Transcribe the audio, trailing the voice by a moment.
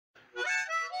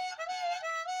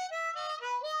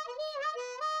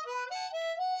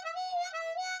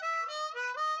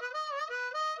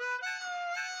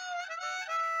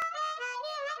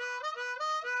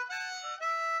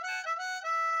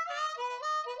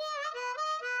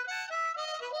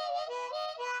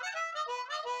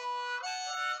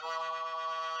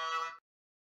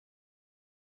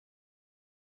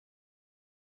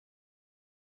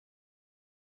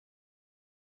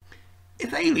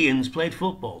If aliens played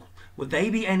football, would they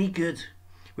be any good?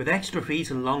 With extra feet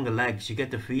and longer legs, you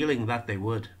get the feeling that they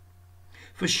would.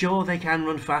 For sure they can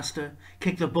run faster,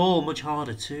 kick the ball much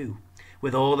harder too.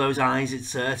 With all those eyes it's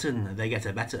certain they get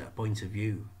a better point of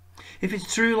view. If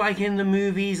it's true like in the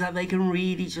movies that they can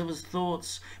read each other's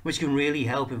thoughts, which can really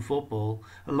help in football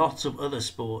and lots of other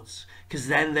sports, 'cause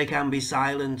then they can be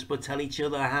silent but tell each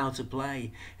other how to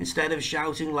play, instead of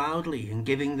shouting loudly and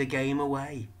giving the game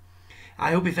away.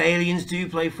 I hope if aliens do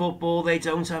play football they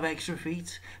don't have extra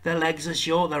feet. Their legs are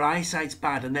short, their eyesight's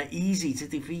bad and they're easy to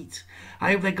defeat.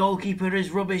 I hope their goalkeeper is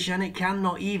rubbish and it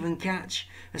cannot even catch,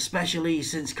 especially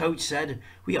since coach said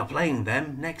we are playing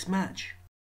them next match.